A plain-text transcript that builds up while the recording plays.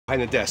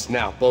Behind the desk,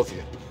 now, both of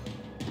you.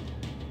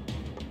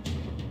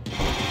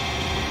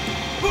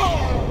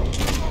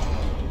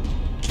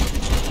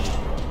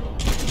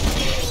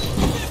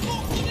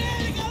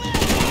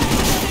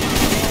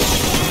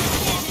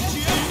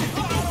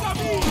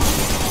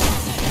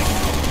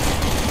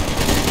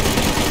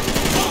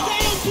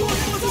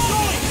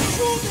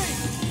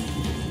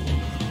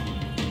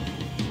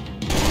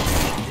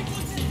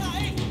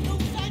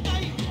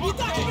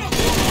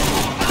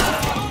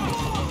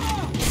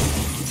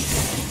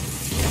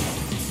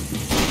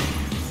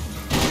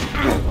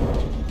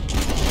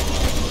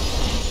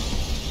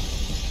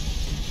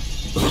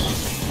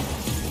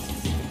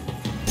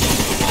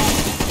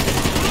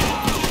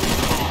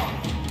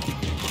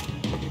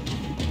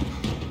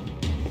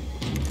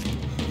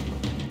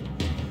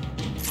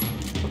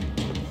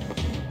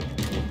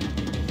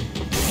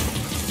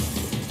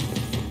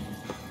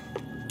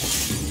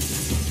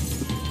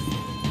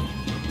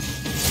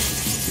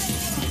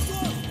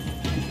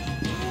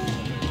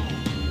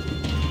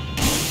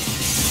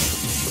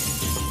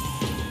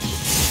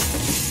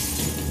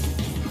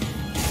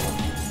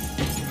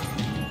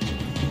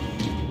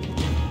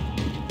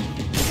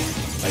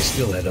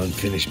 Still had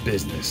unfinished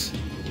business.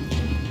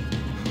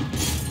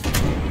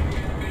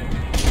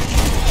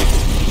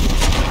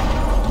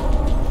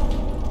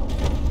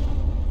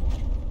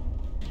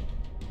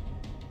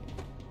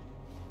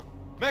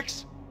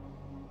 Max!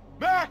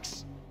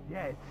 Max!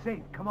 Yeah, it's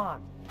safe. Come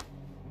on.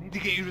 I need to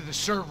get you to the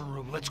server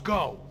room. Let's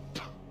go.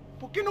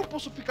 Por que não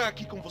posso ficar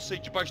aqui com você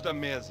debaixo da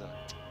mesa?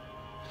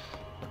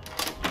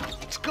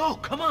 Let's go.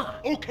 Come on.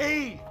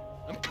 Okay.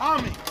 I'm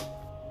coming.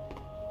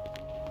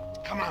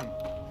 Come on.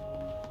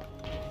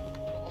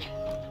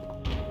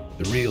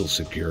 The real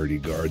security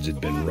guards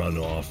had been run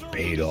off,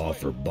 paid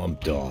off, or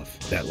bumped off.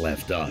 That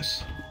left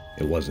us.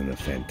 It wasn't a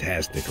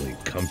fantastically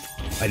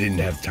I didn't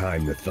have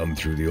time to thumb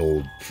through the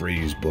old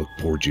phrase book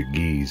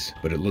Portuguese,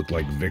 but it looked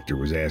like Victor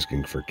was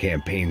asking for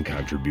campaign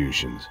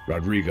contributions.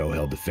 Rodrigo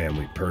held the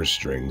family purse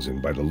strings, and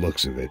by the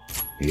looks of it,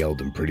 he held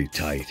them pretty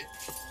tight.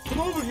 Come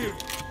over here.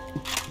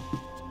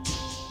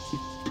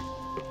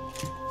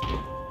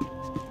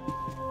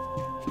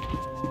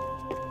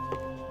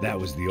 That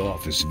was the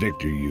office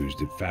Victor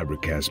used at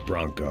Fabricas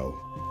Bronco.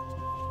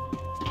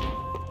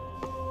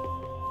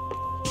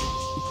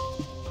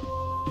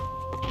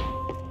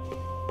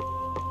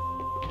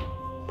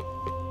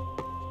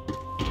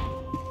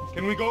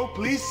 Can we go,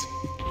 please?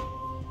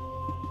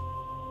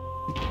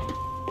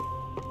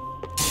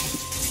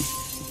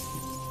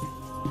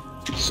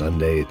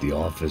 Sunday at the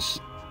office.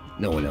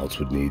 No one else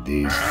would need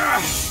these.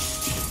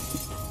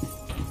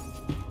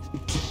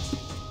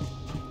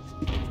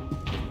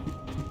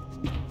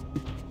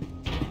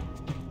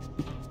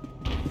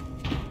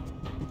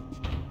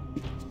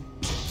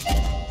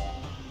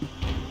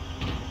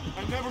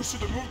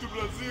 Should have moved to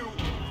Brazil.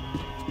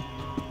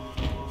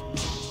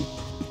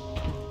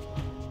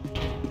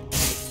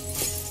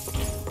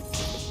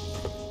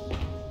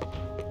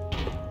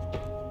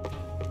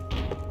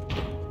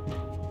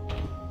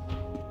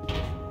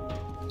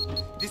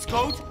 This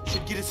code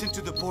should get us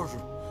into the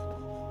boardroom.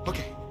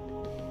 Okay.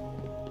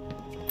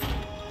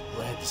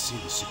 Glad to see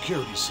the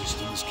security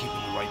system is keeping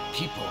the right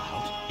people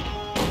out.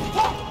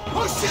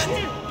 Oh shit!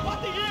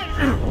 What the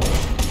hell?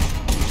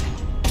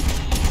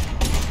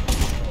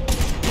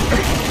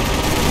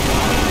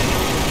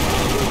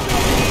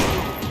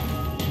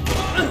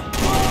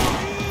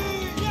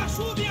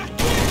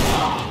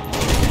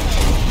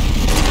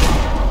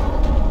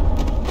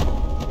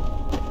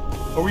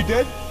 Are we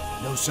dead?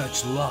 No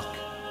such luck.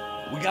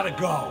 We gotta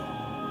go.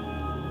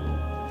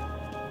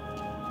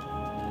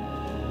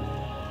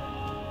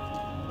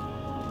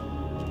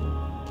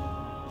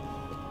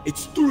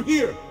 It's through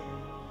here.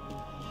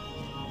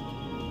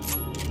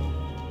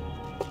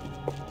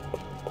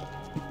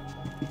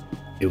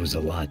 It was a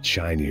lot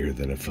shinier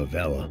than a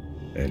favela,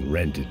 and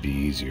rent'd be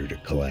easier to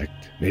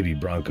collect. Maybe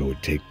Bronco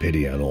would take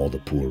pity on all the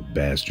poor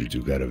bastards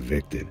who got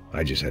evicted.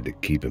 I just had to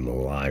keep him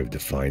alive to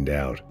find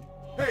out.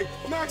 Hey,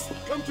 Max,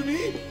 come to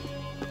me!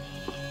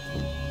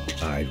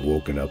 I'd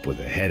woken up with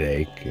a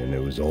headache, and it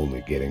was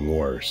only getting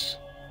worse.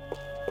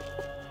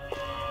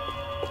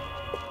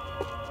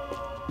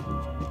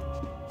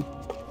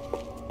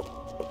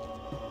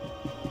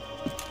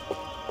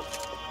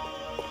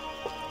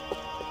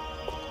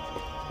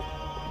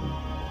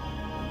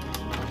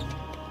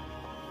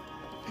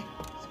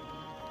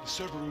 The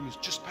server room is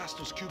just past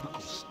those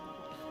cubicles.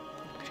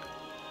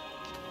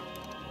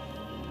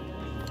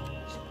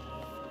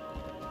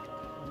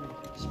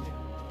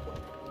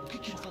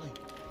 O que eu falei?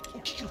 O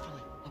que eu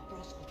falei? A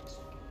próxima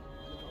pessoa.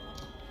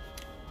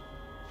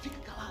 Fica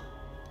calado.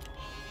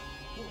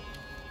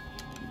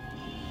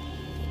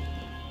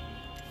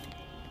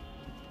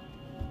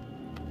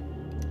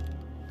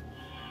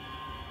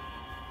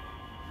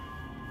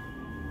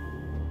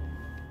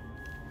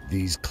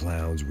 These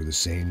clowns were the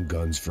same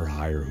guns for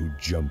hire who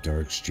jumped our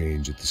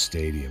exchange at the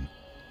stadium.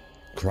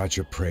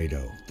 Craccia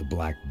Prado, the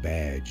Black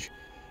Badge,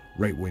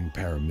 right-wing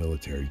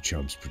paramilitary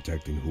chumps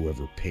protecting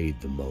whoever paid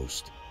the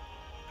most.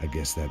 I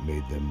guess that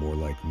made them more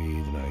like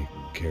me than I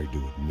cared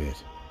to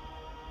admit.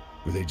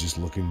 Were they just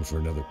looking for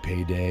another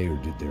payday, or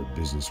did their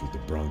business with the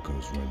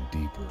Broncos run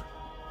deeper?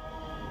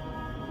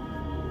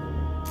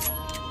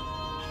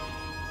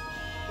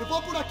 Eu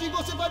vou por aqui e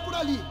você vai por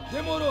ali.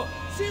 Demorou.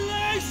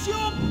 Silêncio!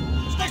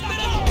 Está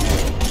esperando!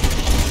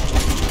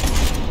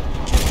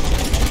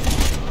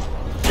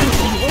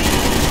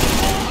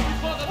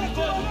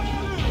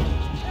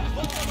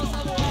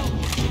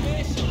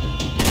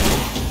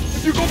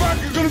 If you go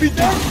back, you're gonna be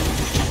dead!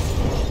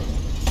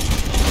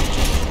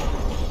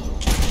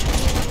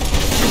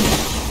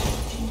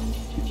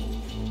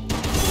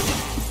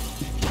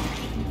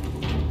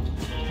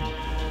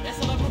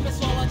 Essa vai pro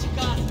pessoal lá de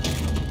casa.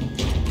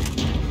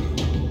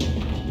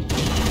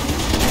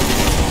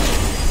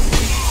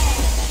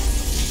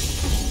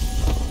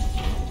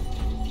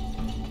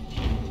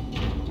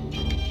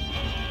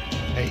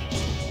 Hey,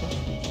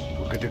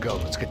 we're good to go.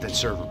 Let's get that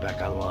server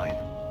back online.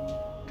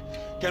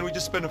 Can't we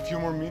just spend a few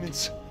more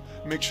minutes?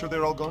 Make sure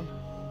they're all gone?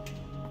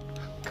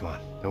 Come on,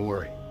 don't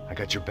worry. I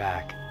got your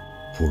back.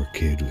 Poor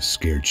kid was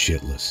scared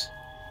shitless,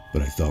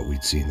 but I thought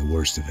we'd seen the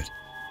worst of it.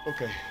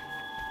 Okay.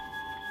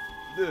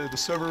 The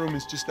server room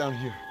is just down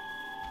here.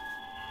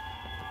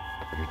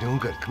 You're doing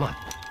good. Come on.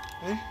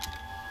 Eh?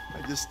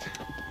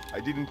 I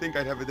didn't think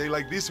I'd have a day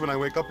like this when I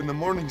wake up in the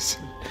mornings.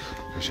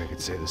 Wish I could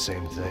say the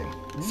same thing.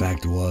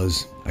 Fact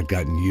was, I'd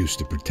gotten used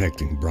to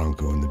protecting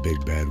Bronco in the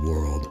big bad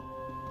world.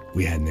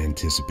 We hadn't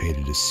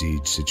anticipated a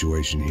siege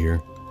situation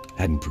here,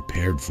 hadn't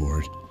prepared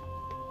for it.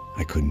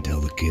 I couldn't tell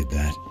the kid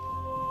that.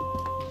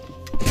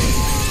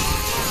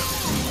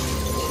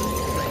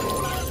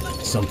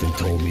 Something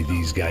told me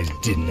these guys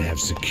didn't have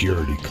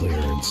security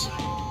clearance.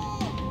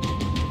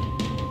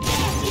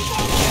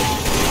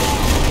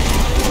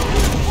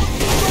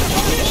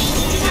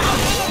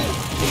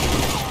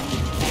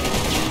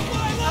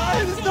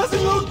 This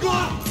doesn't look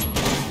good!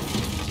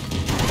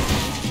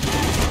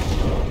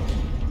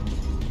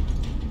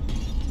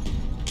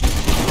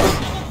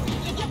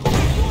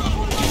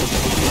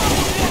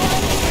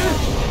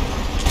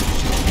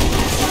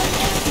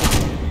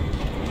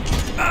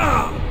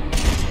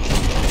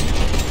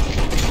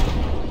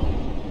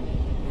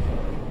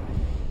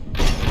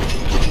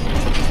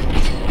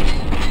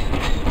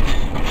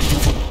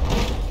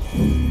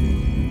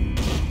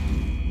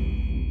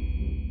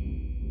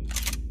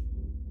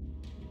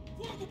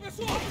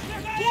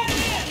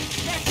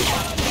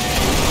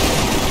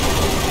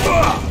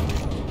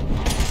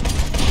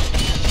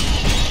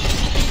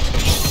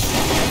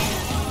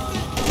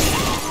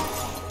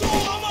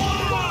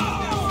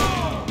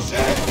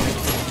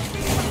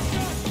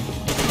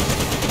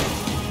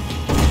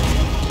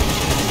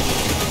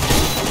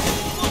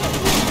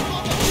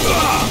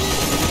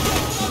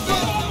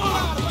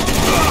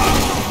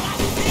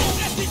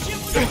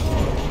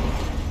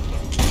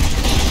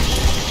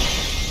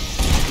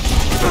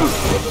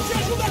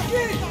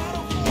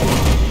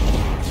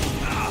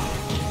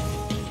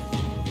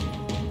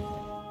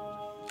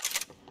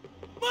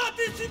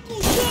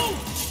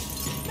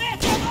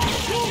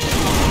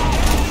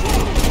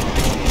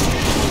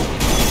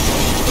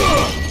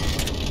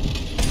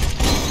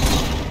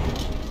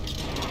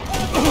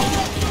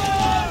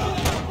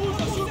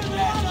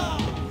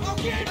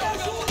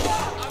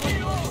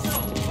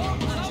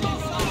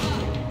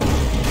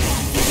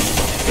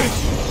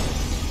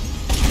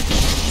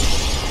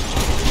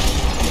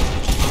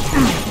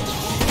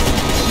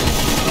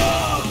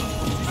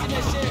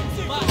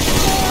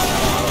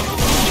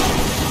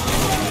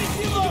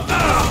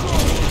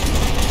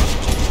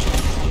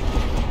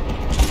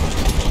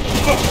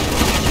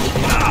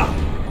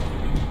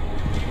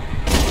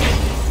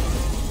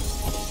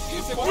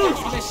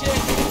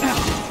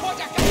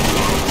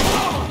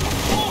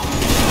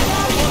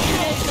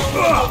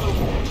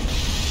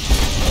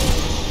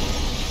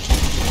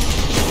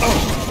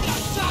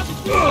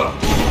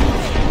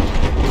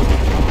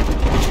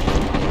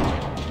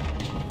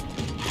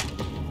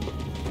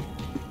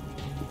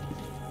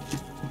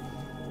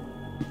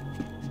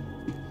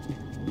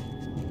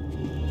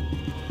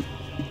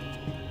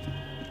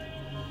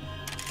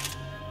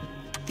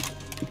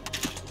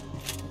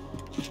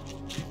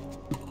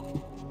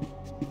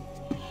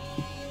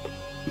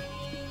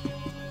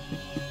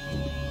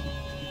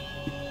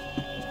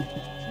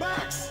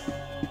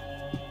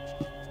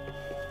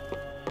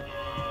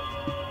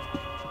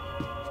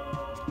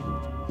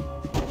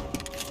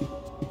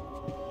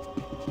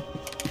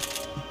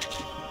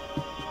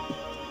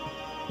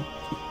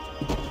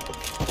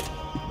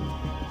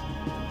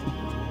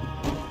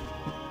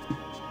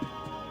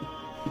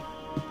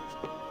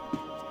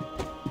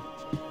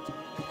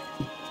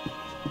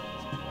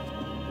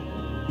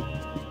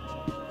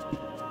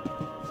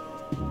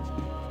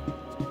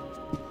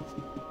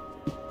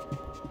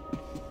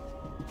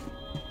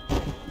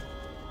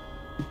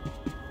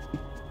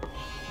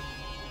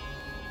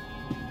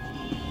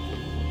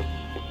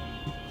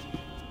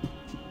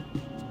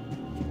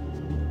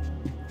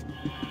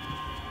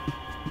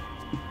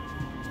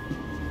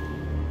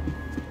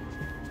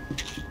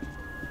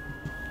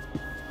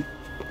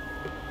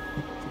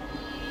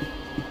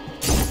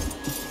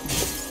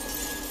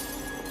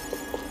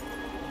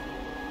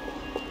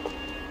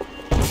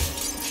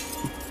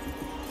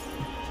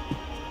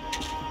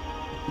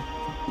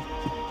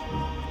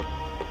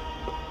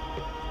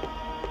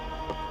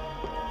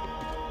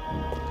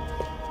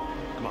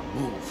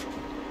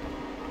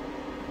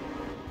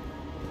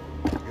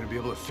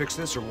 fix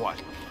this or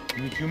what?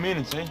 In a few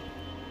minutes, eh?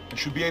 I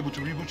should be able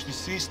to reboot the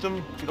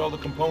system, get all the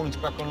components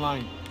back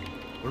online.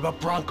 What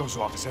about Bronco's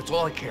office? That's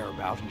all I care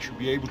about. You should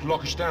be able to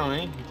lock us down,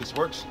 eh? If this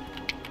works.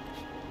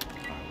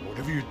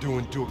 Whatever you're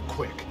doing, do it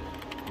quick.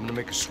 I'm gonna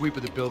make a sweep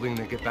of the building and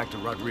then get back to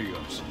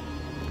Rodrigo's.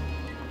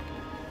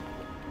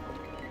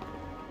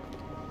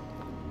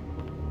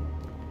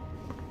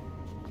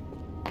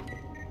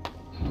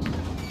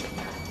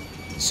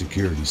 The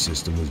security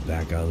system was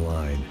back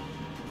online.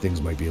 Things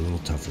might be a little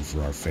tougher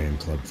for our fan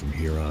club from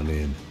here on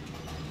in.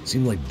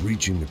 Seemed like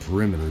breaching the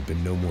perimeter had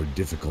been no more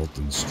difficult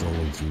than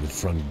strolling through the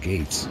front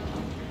gates.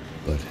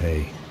 But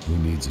hey, who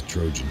needs a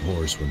Trojan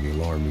horse when the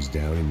alarm is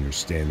down and your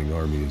standing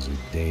army is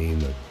a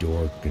dame, a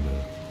dork, and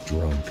a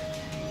drunk?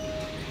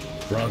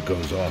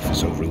 Bronco's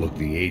office overlooked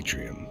the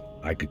atrium.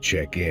 I could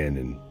check in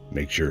and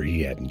make sure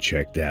he hadn't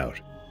checked out.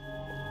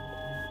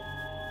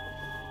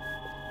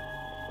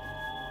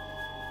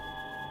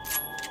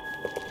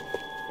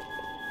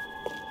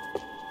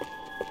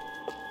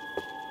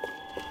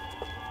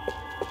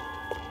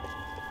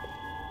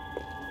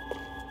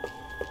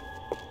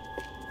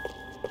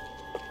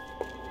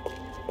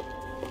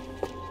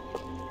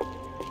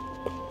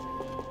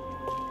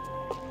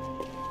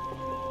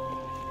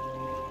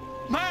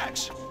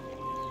 Max!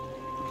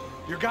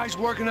 Your guy's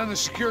working on the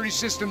security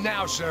system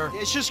now, sir.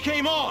 It just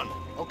came on.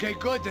 Okay,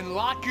 good. Then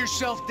lock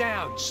yourself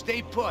down.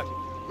 Stay put.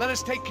 Let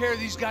us take care of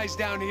these guys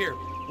down here.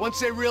 Once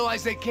they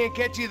realize they can't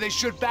get to you, they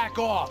should back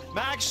off.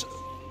 Max,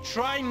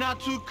 try not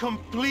to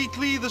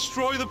completely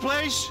destroy the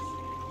place.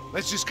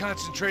 Let's just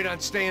concentrate on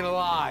staying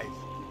alive.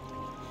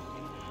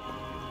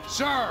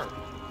 Sir!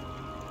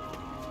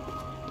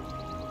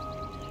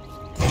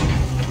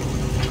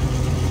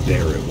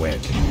 There it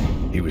went.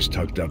 He was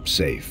tucked up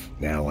safe.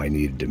 Now I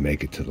needed to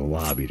make it to the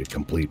lobby to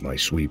complete my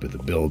sweep of the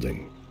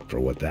building, for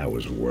what that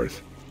was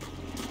worth.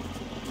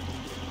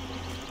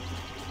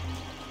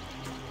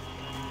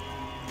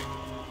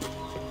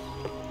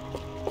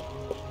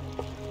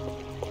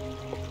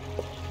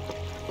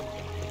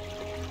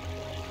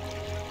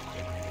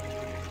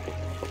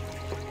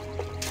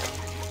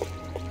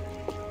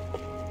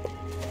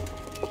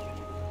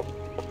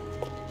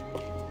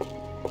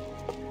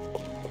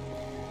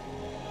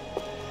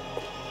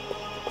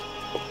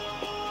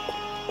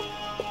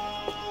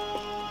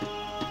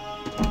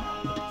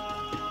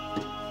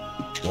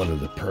 One of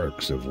the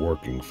perks of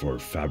working for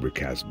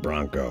Fabricas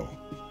Bronco.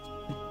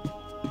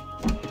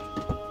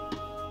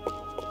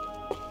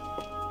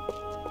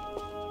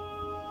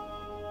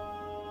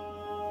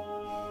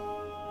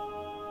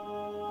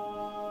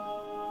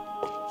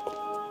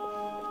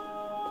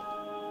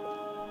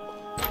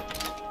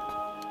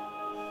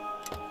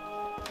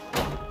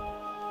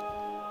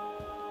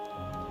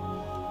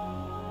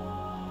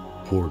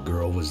 Poor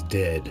girl was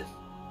dead.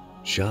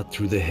 Shot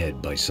through the head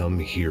by some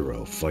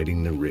hero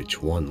fighting the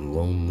rich one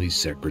lonely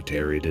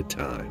secretary at a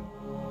time.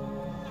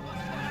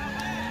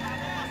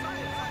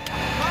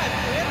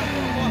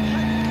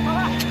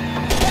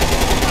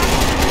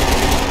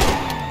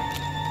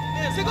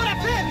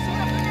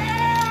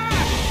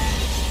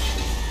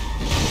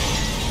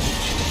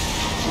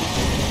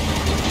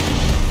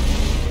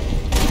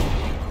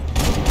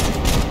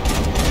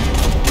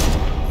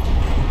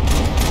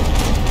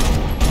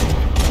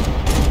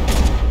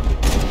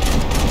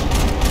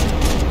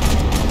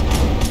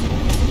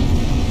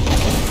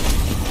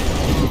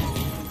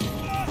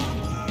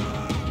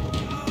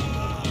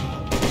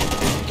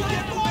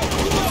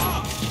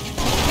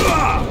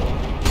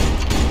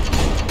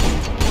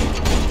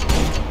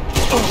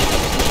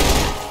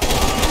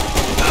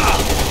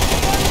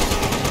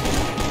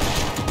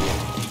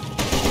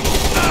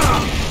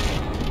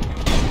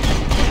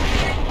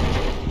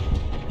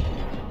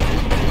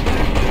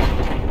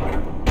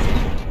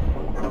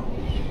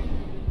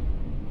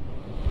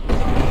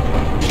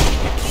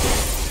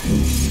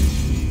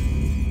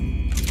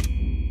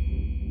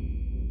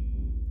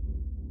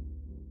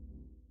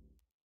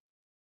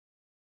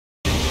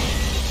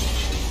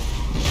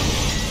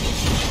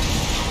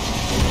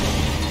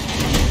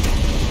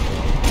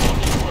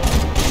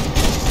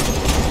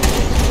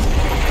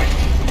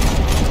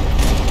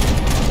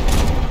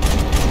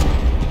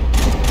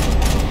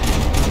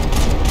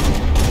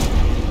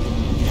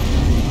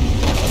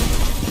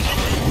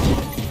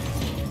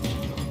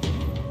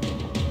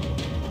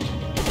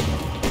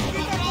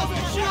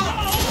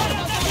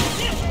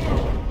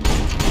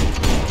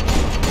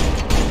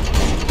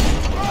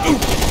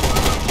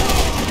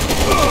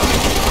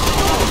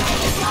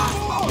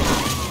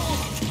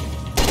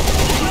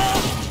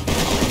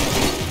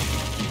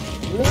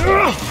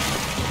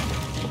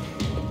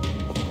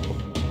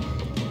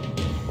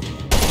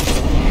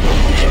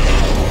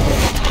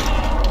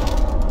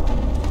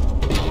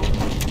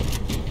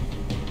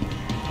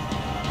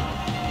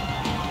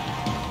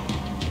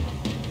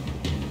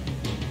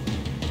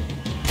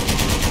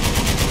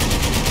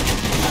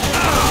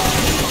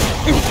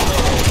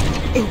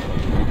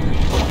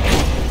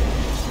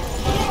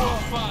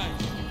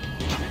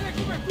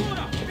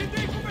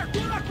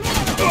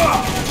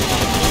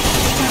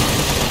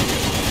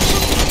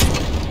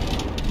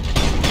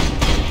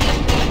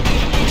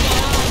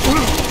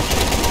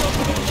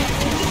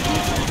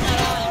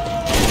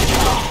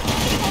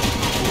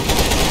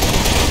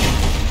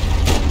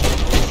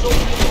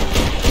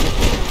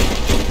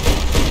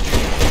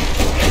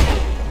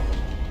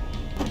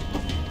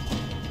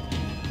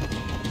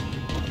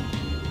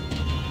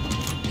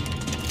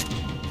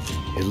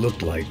 It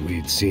looked like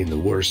we'd seen the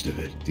worst of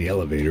it. The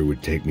elevator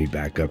would take me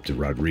back up to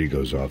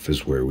Rodrigo's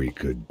office where we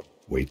could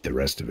wait the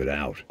rest of it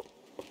out.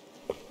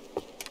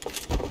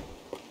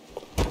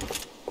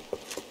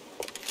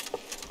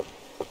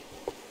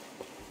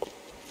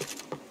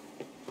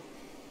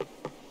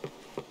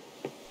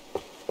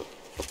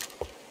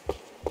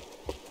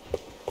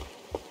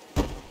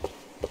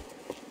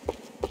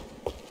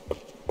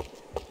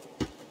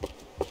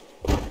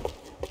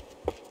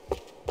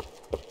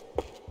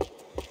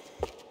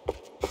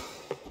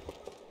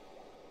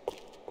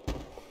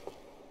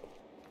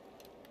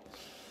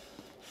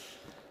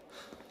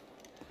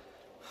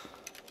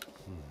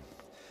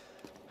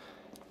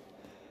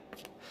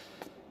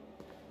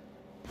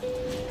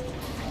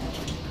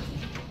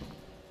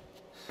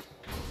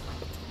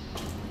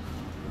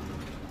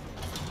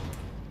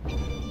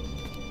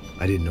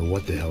 I didn't know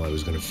what the hell I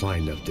was going to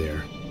find up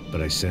there,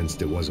 but I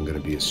sensed it wasn't going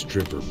to be a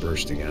stripper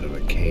bursting out of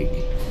a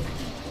cake.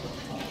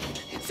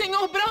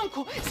 Senor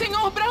Branco!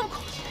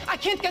 I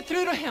can't get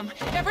through to him.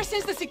 Ever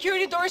since the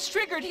security door is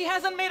triggered, he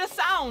hasn't made a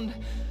sound.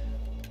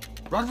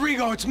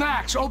 Rodrigo, it's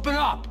Max. Open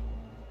up.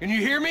 Can you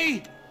hear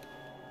me?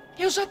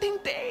 Eu já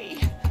tentei.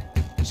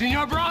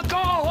 Senor Branco,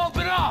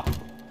 open up!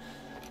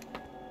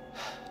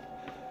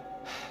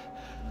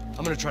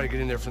 I'm gonna try to get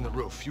in there from the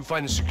roof. You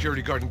find the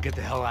security guard and get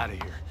the hell out of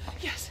here.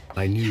 Yes.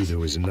 I knew there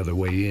was another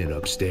way in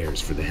upstairs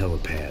for the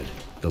helipad,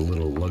 the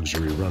little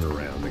luxury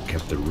runaround that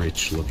kept the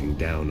rich looking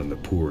down on the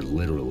poor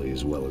literally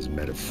as well as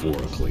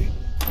metaphorically.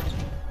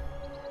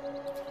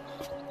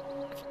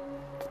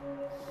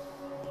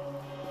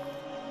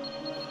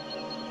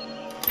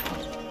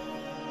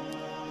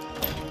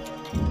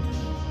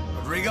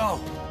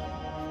 Rodrigo!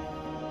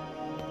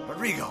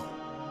 Rodrigo!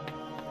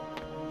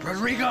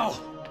 Rodrigo!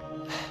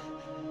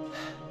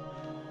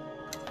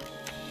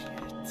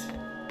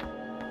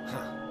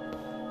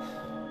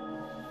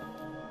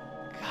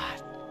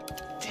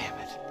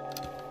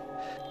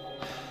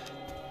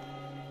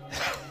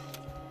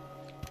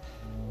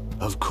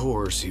 Of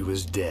course, he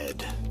was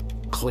dead.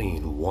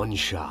 Clean, one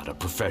shot, a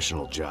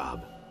professional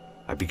job.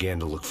 I began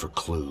to look for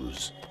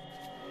clues.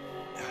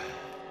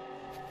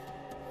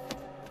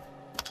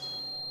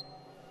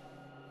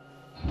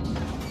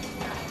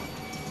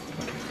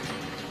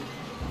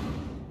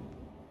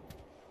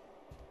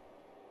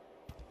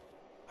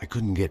 I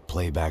couldn't get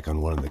playback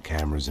on one of the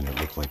cameras and it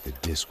looked like the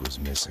disc was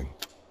missing.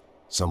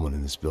 Someone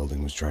in this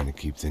building was trying to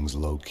keep things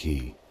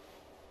low-key.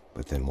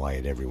 But then why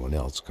had everyone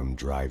else come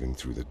driving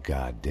through the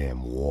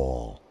goddamn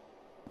wall?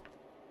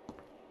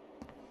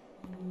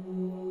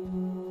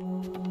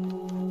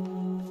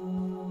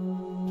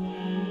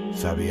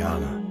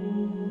 Fabiana.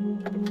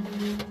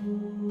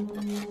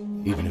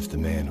 Even if the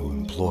man who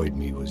employed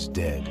me was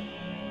dead,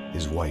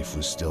 his wife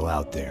was still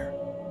out there.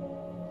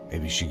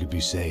 Maybe she could be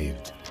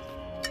saved.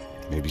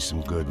 Maybe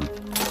some good...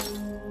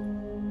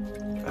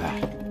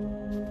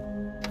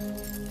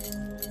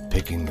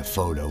 Picking the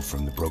photo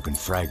from the broken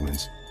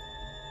fragments,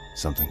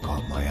 something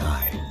caught my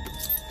eye.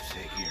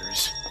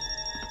 Figures.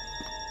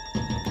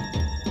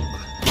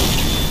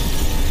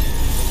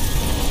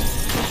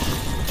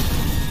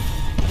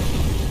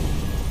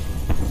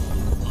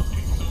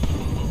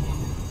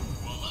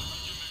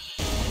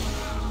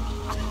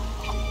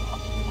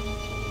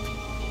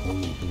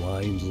 Only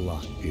blind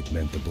luck it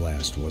meant the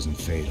blast wasn't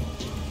fatal.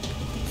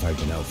 If I'd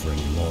been out for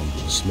any longer,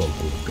 the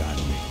smoke would have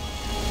gotten me.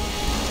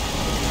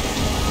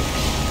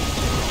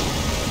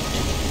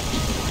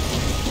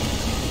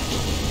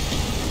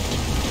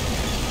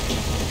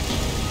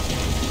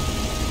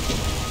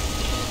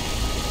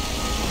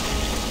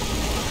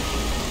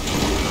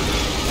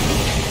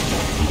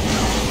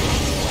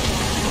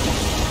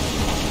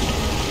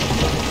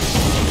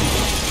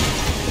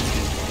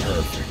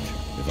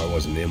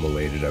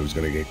 Immolated, I was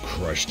gonna get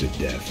crushed to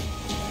death.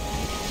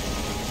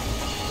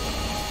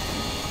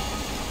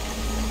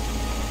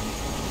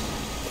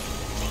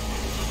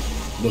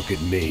 Look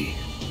at me.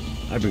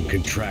 I've been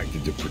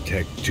contracted to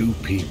protect two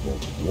people.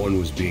 One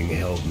was being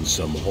held in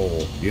some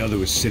hole. The other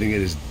was sitting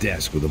at his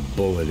desk with a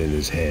bullet in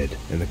his head.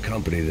 And the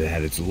company that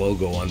had its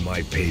logo on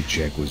my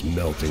paycheck was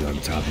melting on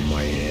top of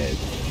my head.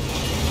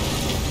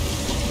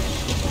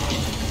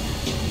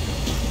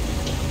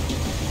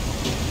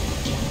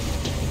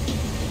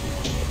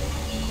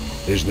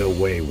 There's no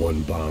way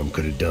one bomb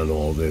could have done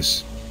all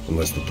this,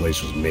 unless the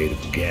place was made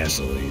of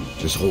gasoline.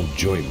 This whole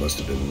joint must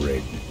have been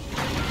rigged.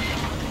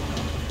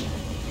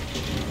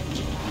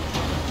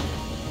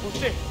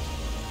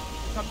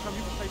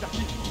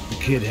 The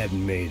kid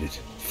hadn't made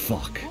it.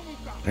 Fuck.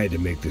 I had to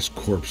make this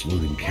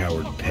corpse-looting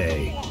coward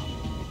pay.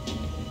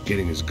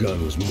 Getting his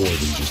gun was more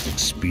than just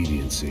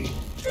expediency.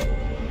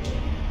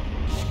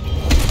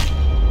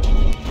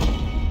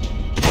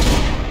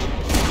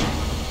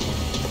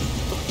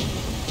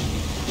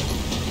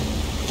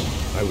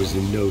 I was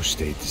in no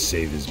state to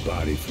save his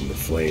body from the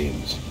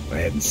flames. I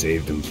hadn't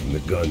saved him from the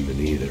gunman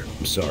either.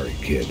 I'm sorry,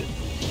 kid.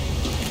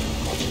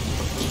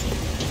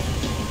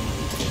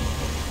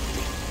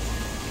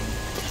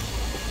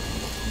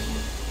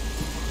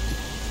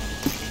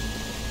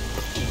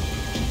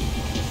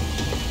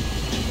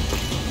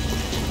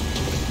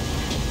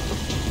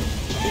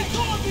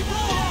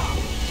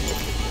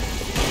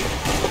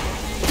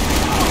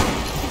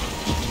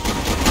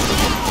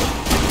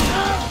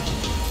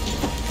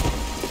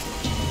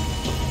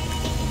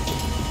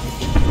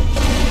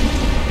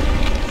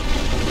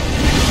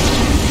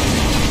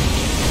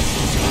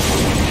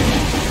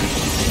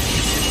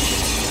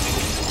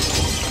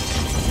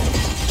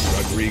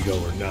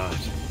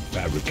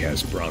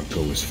 This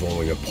Bronco was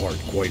falling apart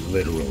quite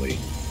literally.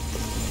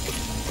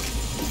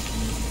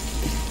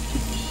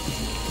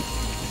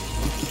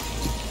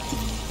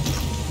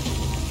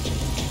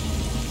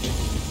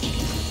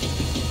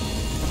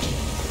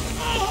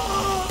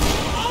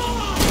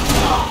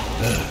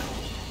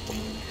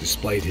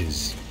 Despite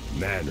his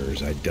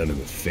manners, I'd done him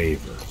a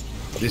favor.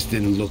 This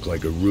didn't look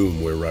like a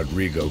room where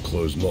Rodrigo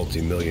closed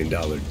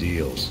multi-million-dollar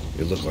deals.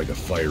 It looked like a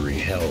fiery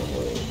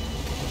hellhole.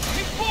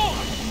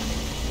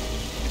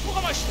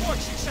 Empurra mais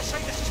forte se você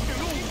sair dessa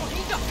espelunca.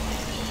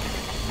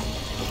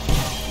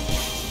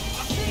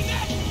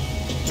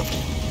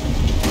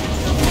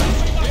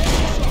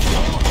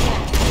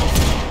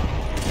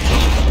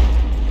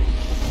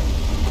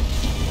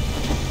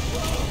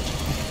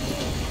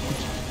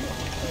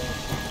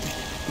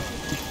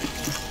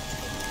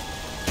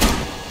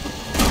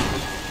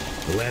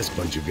 The last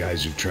bunch of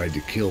guys who tried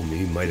to kill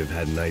me might have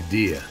had an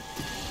idea.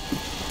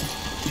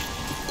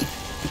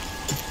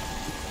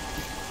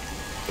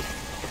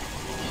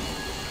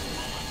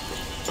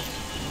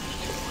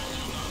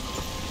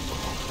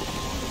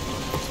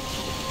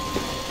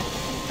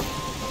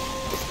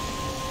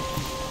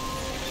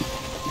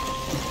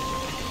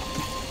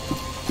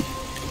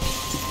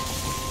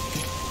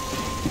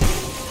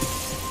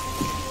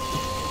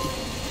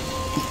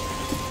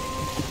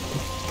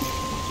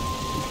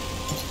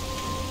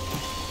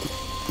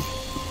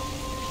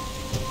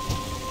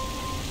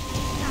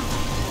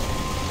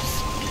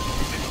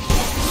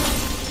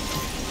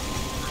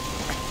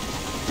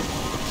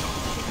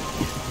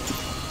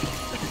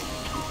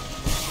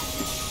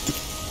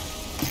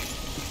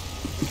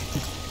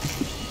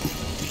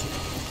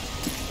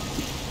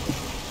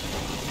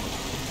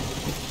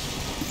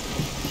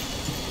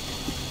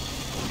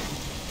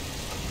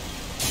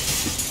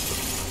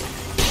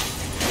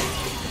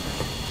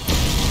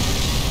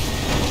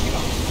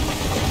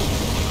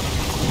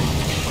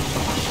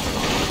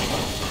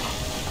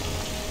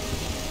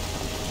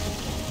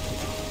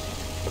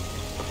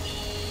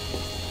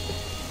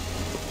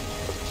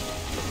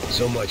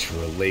 So much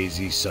for a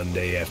lazy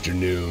Sunday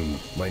afternoon.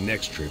 My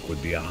next trick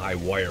would be a high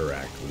wire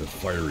act with a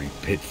fiery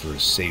pit for a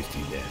safety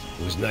net.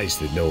 It was nice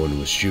that no one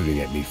was shooting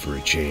at me for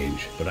a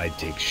change, but I'd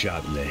take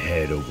shot in the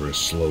head over a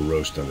slow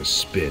roast on a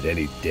spit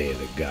any day of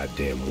the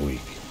goddamn week.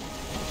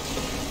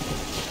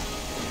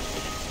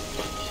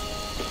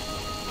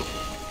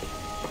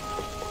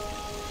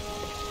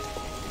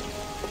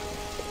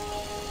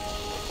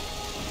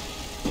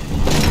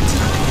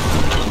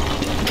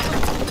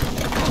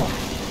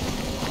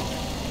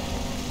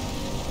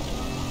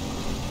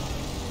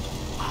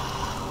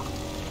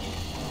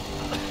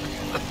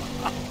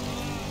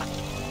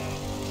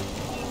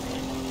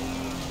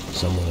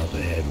 Someone up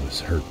ahead was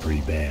hurt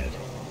pretty bad.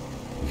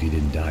 If he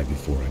didn't die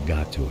before I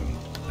got to him,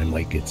 I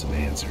might get some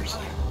answers.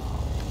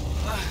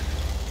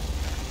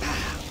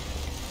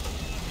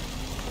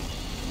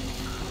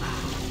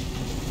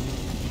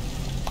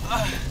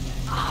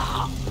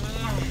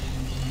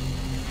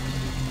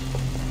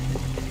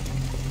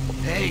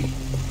 Hey!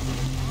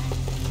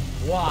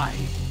 Why?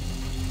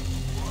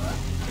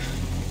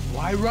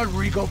 Why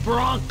Rodrigo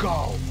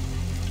Bronco?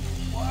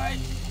 Why?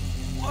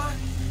 What?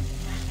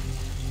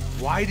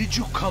 Why did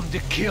you come to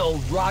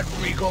kill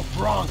Rodrigo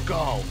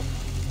Bronco?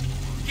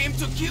 Came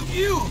to kill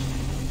you!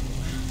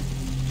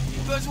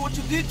 Because of what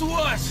you did to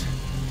us!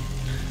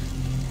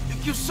 You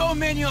killed so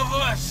many of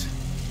us!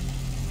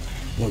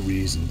 What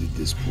reason did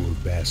this poor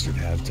bastard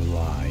have to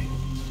lie?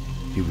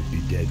 He would be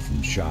dead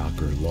from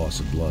shock or loss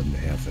of blood in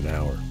half an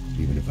hour,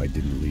 even if I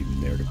didn't leave him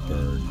there to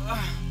burn.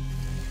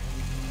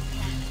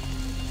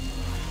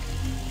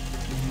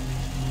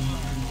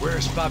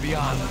 Where's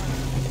Fabiana?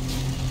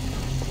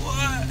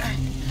 What?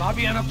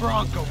 Fabiana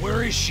Bronco,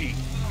 where is she?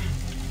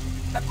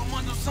 That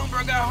Commando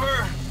Sombra got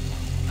her!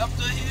 Up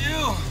the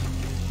hill!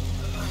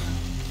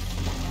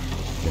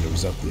 And it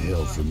was up the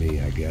hill for me,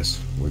 I guess,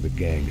 where the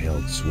gang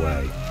held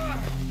sway.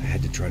 I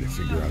had to try to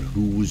figure out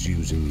who was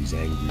using these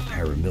angry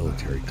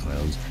paramilitary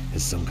clowns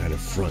as some kind of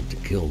front to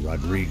kill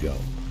Rodrigo.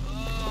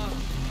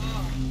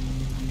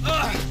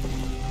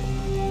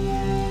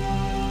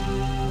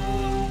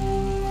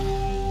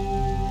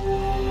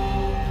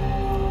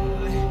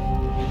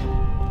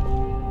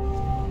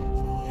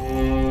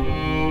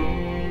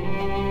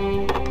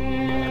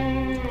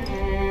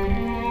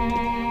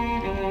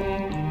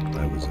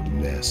 I was a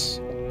mess.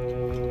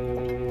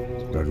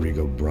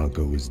 Rodrigo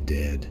Bronco was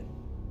dead.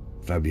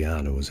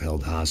 Fabiana was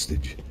held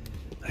hostage.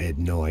 I had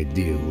no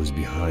idea who was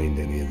behind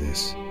any of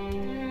this.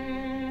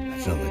 I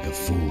felt like a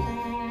fool.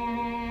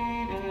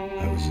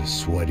 I was a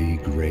sweaty,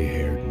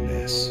 gray-haired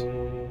mess.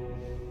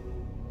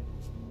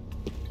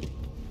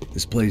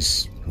 This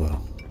place,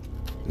 well,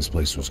 this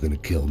place was gonna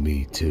kill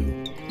me,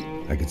 too.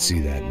 I could see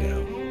that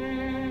now.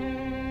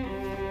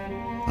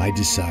 I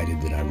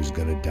decided that I was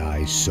gonna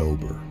die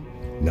sober,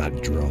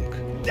 not drunk.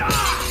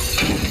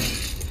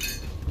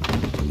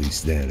 At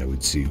least then I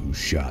would see who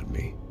shot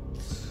me.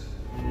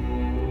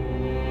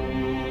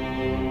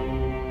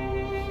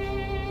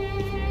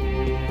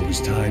 It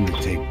was time to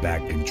take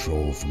back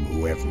control from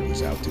whoever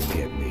was out to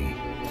get me.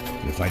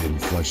 And if I didn't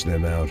flush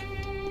them out,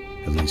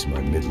 At least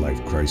my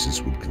midlife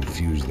crisis would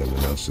confuse them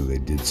enough so they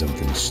did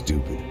something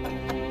stupid.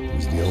 It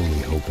was the only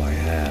hope I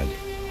had.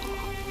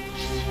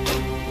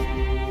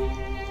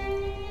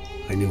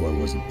 I knew I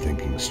wasn't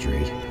thinking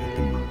straight. I'd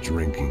been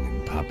drinking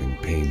and popping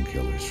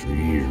painkillers for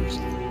years.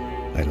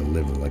 I had a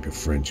liver like a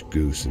French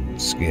goose and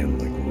skin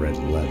like red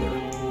leather.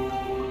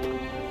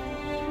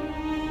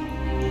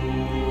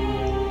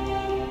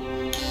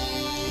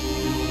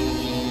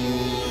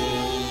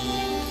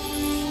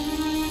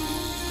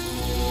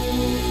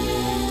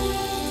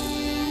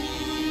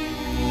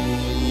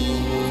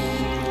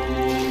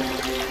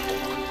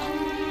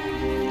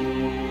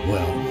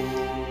 Well,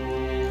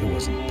 it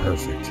wasn't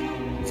perfect.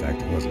 In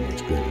fact, it wasn't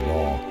much good at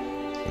all,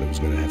 but it was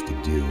going to have to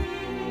do.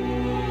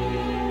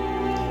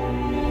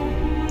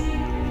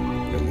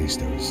 At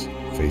least I was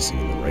facing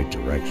in the right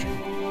direction.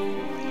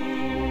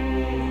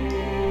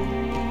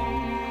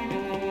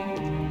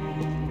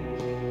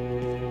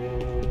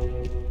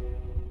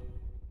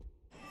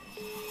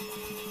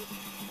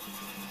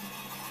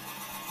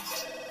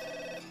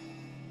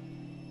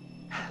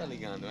 Tá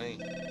ligando, hein?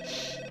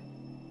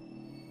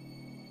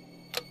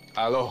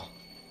 Hello.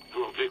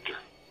 Hello, Victor.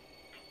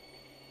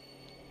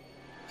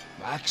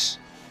 Max?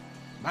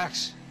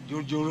 Max,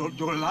 you're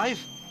alive?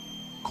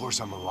 Of course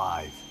I'm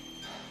alive.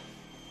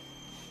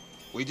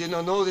 We did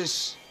not know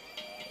this.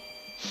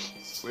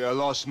 We are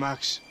lost,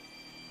 Max.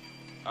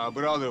 Our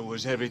brother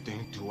was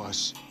everything to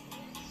us.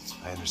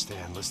 I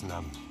understand. Listen,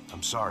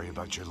 I'm sorry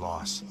about your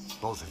loss.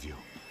 Both of you.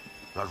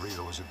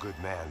 Rodrigo was a good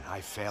man.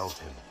 I failed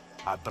him.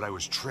 But I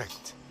was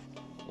tricked.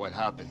 What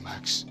happened,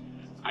 Max?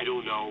 I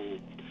don't know.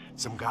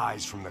 Some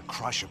guys from the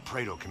Crush of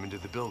Prado came into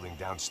the building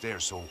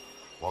downstairs, so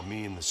while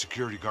me and the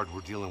security guard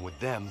were dealing with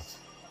them,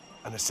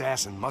 an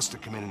assassin must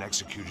have come in and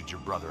executed your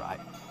brother.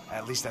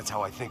 At least that's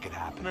how I think it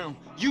happened. Man,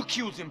 you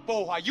killed him,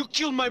 Poha. You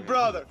killed my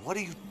brother. What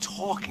are you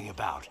talking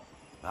about?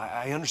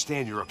 I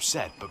understand you're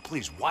upset, but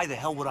please, why the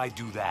hell would I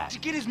do that? To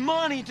get his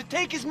money, to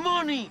take his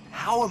money.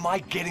 How am I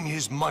getting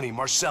his money,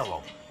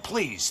 Marcelo?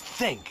 Please,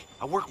 think.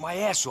 I worked my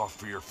ass off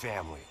for your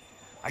family.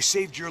 I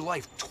saved your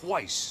life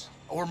twice,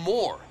 or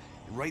more.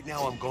 And right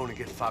now I'm going to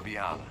get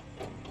Fabiana.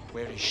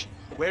 Where is she?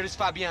 Where is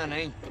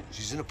Fabiana, eh?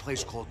 She's in a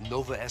place called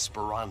Nova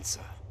Esperanza.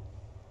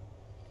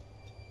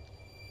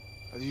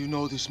 How do you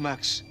know this,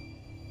 Max?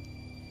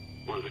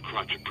 One of the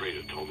Crotch of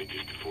Prado told me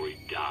just before he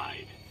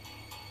died.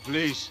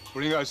 Please,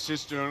 bring our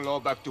sister-in-law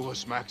back to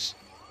us, Max.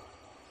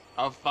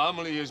 Our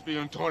family is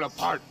being torn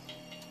apart.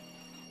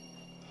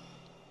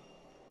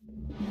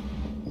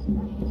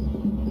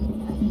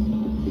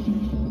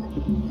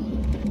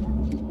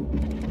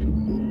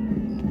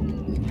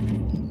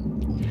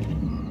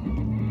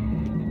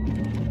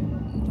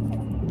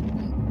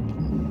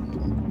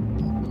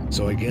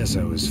 So I guess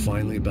I was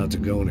finally about to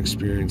go and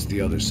experience the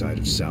other side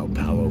of Sao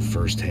Paulo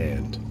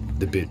firsthand.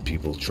 The bit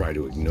people try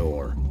to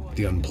ignore.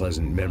 The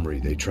unpleasant memory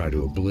they try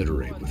to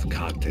obliterate with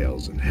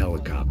cocktails and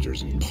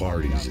helicopters and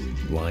parties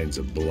and lines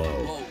of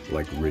blow,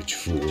 like rich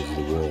fools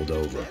the world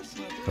over.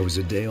 I was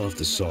a day off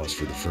the sauce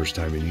for the first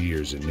time in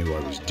years and knew I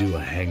was due a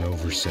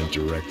hangover sent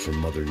direct from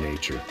Mother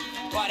Nature.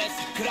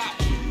 Parece crack,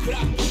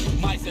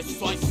 mas é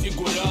só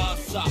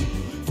insegurança.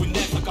 Fui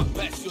nessa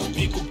capece, os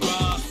bico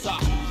cansa.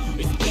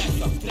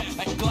 Expressa,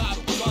 é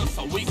claro,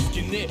 cansa.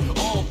 Whisky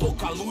neon,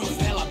 pouca luz,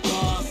 ela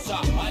dança.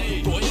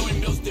 Aí, tô eu e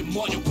meus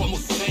demônios como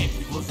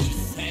sempre. Você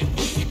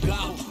sempre,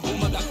 cigarro,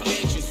 uma da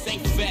frente, sem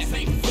fé.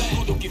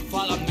 Tudo que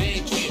fala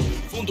mente.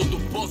 Fundo do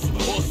poço,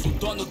 osso,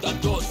 dono da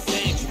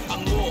docente.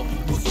 Amor,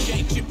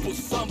 busquei tipo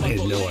samba. I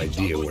had no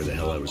idea where the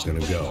hell I was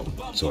gonna go,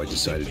 so I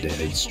decided to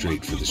head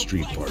straight for the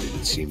street party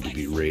that seemed to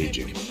be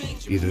raging.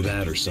 Either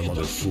that or some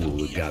other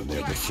fool had gotten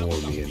there before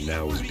me and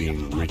now was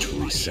being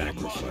ritually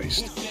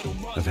sacrificed.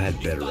 I've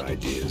had better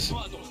ideas,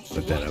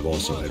 but then I've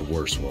also had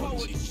worse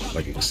ones,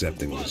 like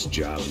accepting this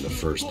job in the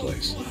first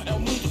place.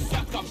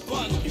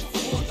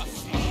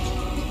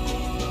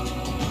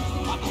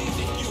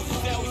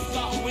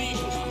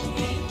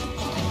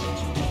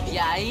 E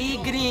aí,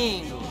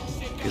 gringo?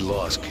 Get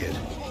lost, kid.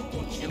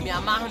 Eu me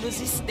amarro nos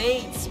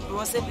States.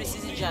 Você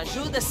precisa de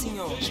ajuda,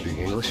 senhor? Speak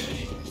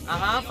English?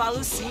 Aham,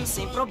 falo sim,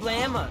 sem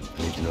problema.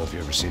 I need to know if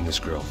you've ever seen this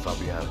girl,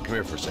 Fabiana. Come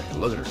here for a second.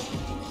 Look at her.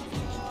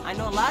 I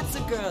know lots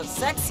of girls.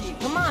 Sexy.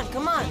 Come on,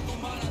 come on.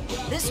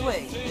 This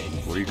way.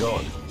 Where are you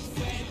going?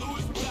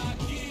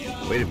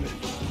 Wait a minute.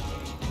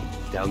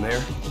 Down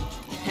there?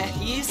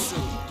 Isso.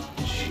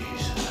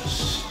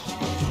 Jesus.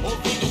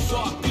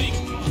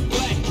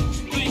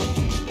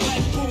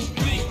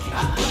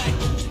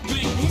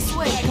 This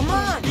way, come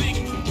on.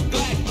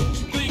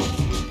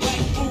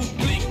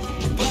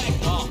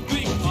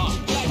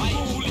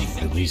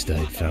 At least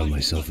I'd found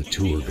myself a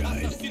tour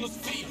guide.